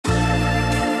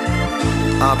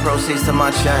All proceeds to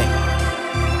my chain.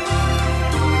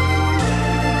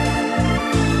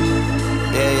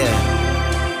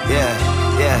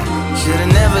 Yeah. Shoulda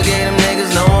never gave them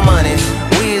niggas no money.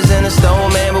 We is in the store,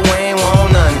 man, but we ain't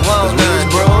want nothing. Cause we was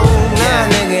broke, nah,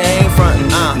 nigga ain't frontin'.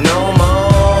 No more.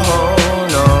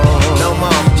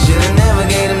 Shoulda never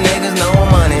gave them niggas no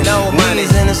money. We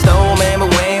is in the store, man, but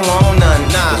we ain't want nothing.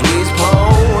 Cause we was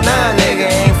broke, nah, nigga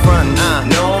ain't frontin'.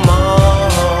 No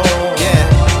more.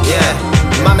 Yeah.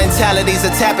 My mentality's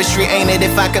a tapestry, ain't it?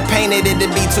 If I could paint it,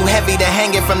 it'd be too heavy to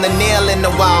hang it from the nail in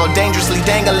the wall, dangerously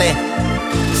dangling.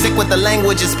 Sick with the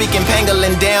language of speaking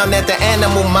pangolin down at the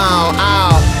animal mall.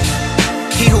 Ow.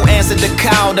 He who answered the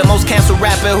call, the most canceled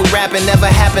rapper who rapping never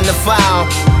happened to fall.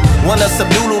 Wanna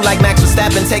subdue like Max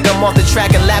Verstappen, take him off the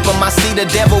track and lap him. I see the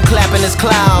devil clapping his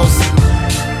claws.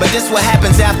 But this what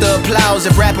happens after applause.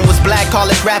 If rapping was black, call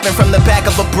it rapping from the back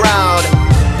of a broad.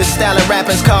 This style of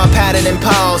rapping's called pattern and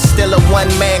pause. Still a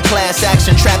one-man class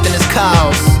action trapped in his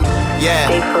cause. Yeah.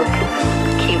 Stay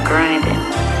focused, keep grinding,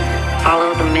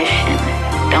 follow the mission.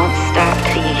 Don't stop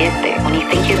till you get there. When you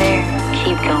think you're there,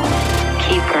 keep going,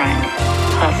 keep grinding,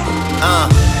 hustle.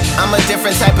 I'm a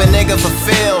different type of nigga for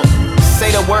Phil.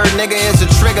 Say the word nigga is a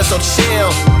trigger, so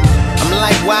chill. I'm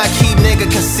like, why keep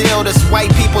nigga concealed? As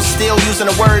white people still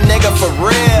using the word nigga for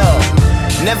real.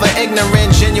 Never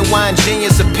ignorant, genuine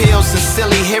genius appeals.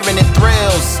 Sincerely hearing it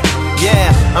thrills.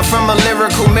 Yeah, I'm from a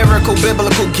lyrical, miracle,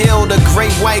 biblical guild. A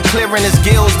great white clearing his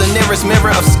gills, the nearest mirror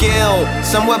of skill.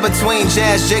 Somewhere between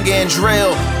jazz, jigger, and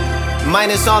drill.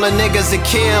 Minus all the niggas it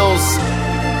kills.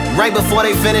 Right before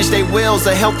they finish they wills.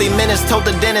 A healthy menace told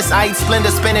the dentist I eat Splendor,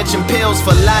 spinach, and pills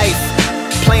for life.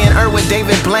 Playing with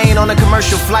David Blaine on a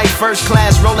commercial flight. First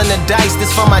class, rolling the dice,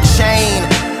 this for my chain.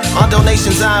 All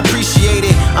donations I appreciate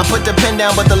it. I put the pen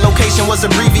down but the location was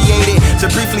abbreviated. To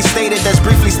briefly state it, that's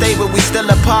briefly stated. We still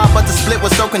apart but the split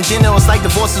was so congenial. It's like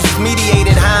divorces was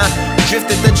mediated, huh?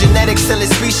 Drifted the genetics till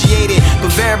it's speciated.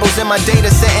 Put variables in my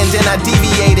data set and then I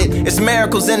deviated. It's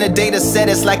miracles in the data set.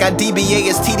 It's like I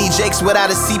DBA. It's TD Jakes without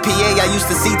a CPA. I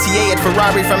used to CTA at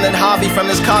Ferrari from then Harvey.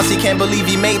 From this cause he can't believe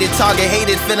he made it. Target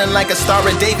hated, feeling like a Star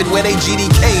of David where they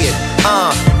GDK it.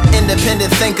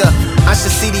 Independent thinker, I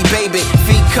should CD baby,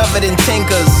 feet covered in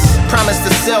tinkers. Promise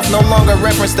to self, no longer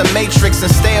reference the matrix.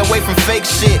 And stay away from fake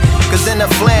shit, cause in a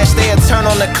flash they'll turn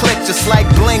on the click just like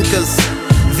blinkers.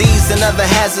 These and other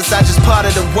hazards, I just part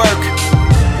of the work.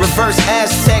 Reverse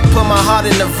Aztec, put my heart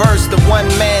in the verse. The one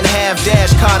man half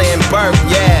dash, Carter and Burke,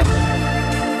 yeah.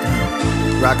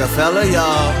 Roc-A-Fella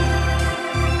Y'all.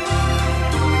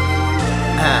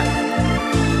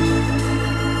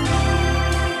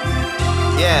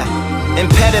 Yeah.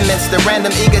 Impediments, the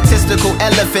random egotistical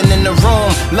elephant in the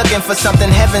room, looking for something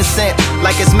heaven sent,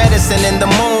 like it's medicine in the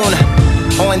moon,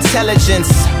 or intelligence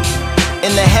in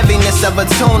the heaviness of a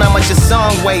tune. How much a song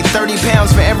weigh? 30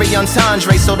 pounds for every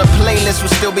entendre. So the playlist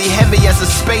will still be heavy as a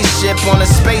spaceship on a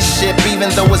spaceship, even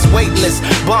though it's weightless.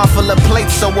 Bar full of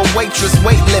plates, so a waitress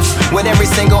weightlifts with every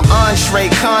single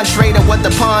entree. Contrary to what the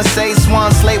pawns say,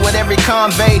 swan slay with every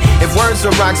convey. If words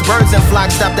are rocks, birds and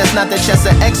flocks, stop, that's not the chess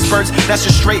of experts. That's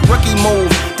a straight rookie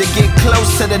move. To get close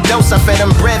to the dose, I fed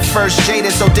them bread first.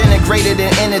 Jaded, so denigrated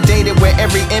and inundated with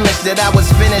every image that I was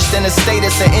finished in a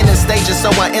status of inner stages.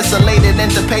 So I insulated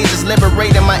into pages,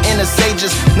 liberating my inner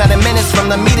sages. Not a minutes from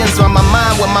the meetings on my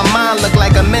mind, where my mind looked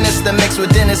like a minister mixed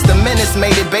with Dennis. The menace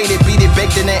made it, baited, beat it,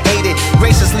 baked it, and ate it.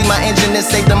 Graciously my engine is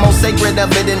saved the most sacred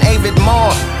of it and avid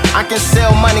more. I can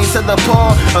sell money to the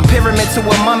poor, a pyramid to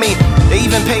a mummy. They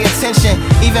even pay attention,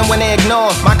 even when they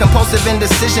ignore. My compulsive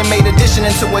indecision made addition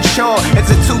into a chore. Is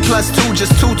it 2 plus 2,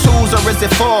 just 2 tools, or is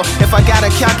it 4? If I got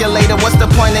a calculator, what's the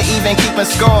point of even keeping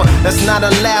score? That's not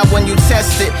allowed when you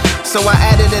test it. So I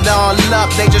added it all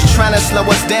up, they just trying to slow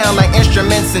us down like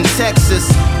instruments in Texas.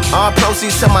 All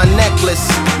proceeds to my necklace.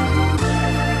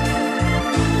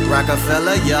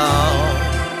 Roc-A-Fella Y'all.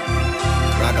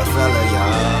 Roc-A-Fella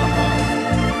Y'all.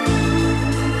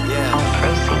 All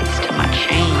proceeds to my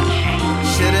change.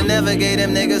 Shoulda never gave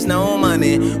them niggas no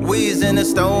money. We's in the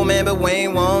store, man, but we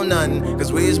ain't want nothing.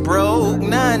 Cause we is broke,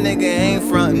 nah, nigga ain't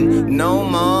frontin' no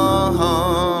more.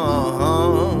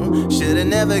 Shoulda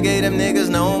never gave them niggas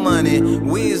no money.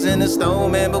 We's in the store,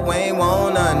 man, but we ain't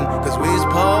want nothing. Cause we is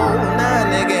poor, nah,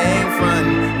 nigga ain't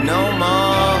frontin' no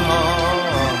more.